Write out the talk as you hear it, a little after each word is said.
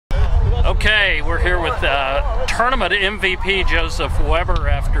Okay, we're here with tournament MVP Joseph Weber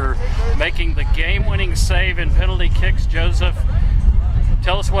after making the game-winning save in penalty kicks. Joseph,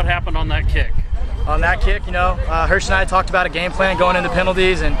 tell us what happened on that kick. On that kick, Hirsch and I talked about a game plan going into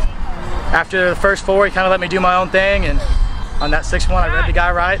penalties, and after the first four, he kind of let me do my own thing, and on that sixth one, I read the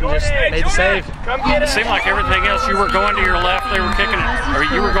guy right and just made the save. It seemed like everything else, you were going to your left, they were kicking it, or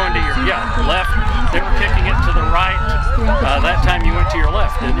you were going to your left, they were kicking it to the right. That time you went to your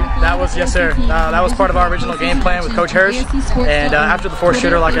left, didn't you? That was, yes sir, that was part of our original game plan with Coach Hirsch, and after the fourth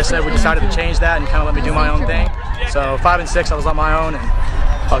shooter, like I said, we decided to change that and kind of let me do my own thing. So 5 and 6, I was on my own,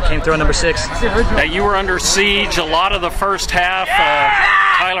 and came through on number 6. Now, you were under siege a lot of the first half.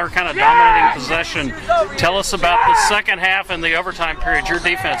 Tyler kind of dominating possession. Tell us about the second half and the overtime period. Your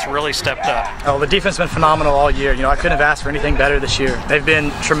defense really stepped up. Oh, the defense has been phenomenal all year. I couldn't have asked for anything better this year. They've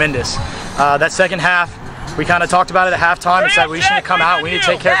been tremendous. That second half, we kind of talked about it at halftime and said we should come out, we need to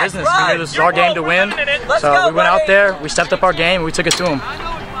take care of business. We knew this was our game to win. So we went out there, we stepped up our game, and we took it to them.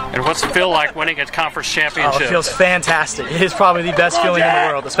 And what's it feel like winning a conference championship? Oh, it feels fantastic. It is probably the best feeling in the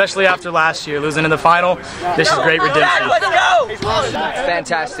world, especially after last year, losing in the final. This is great redemption.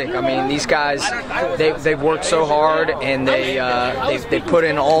 Fantastic. I mean, these guys, they've worked so hard, and they put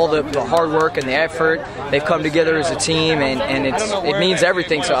in all the hard work and the effort. They've come together as a team, and it means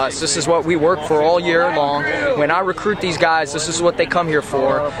everything to us. This is what we work for all year long. When I recruit these guys, this is what they come here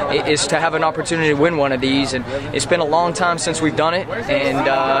for, is to have an opportunity to win one of these. And it's been a long time since we've done it,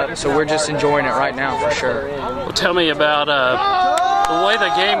 and so we're just enjoying it right now for sure. Well, tell me about the way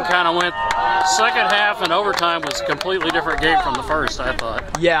the game kind of went. Second half and overtime was a completely different game from the first, I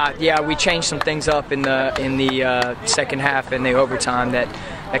thought. Yeah, we changed some things up in the second half and the overtime that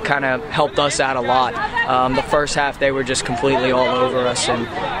kind of helped us out a lot. The first half they were just completely all over us,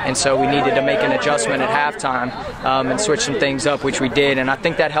 and so we needed to make an adjustment at halftime and switch some things up, which we did, and I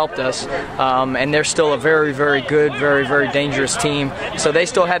think that helped us. And they're still a very, very good, very, very dangerous team, so they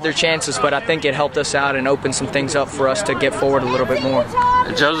still had their chances, but I think it helped us out and opened some things up for us to get forward a little bit more.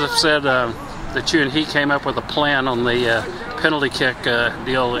 Joseph said that you and he came up with a plan on the penalty kick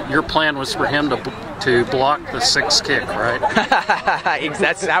deal. Your plan was for him to block the 6th kick, right?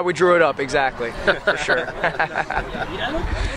 That's how we drew it up, exactly, for sure.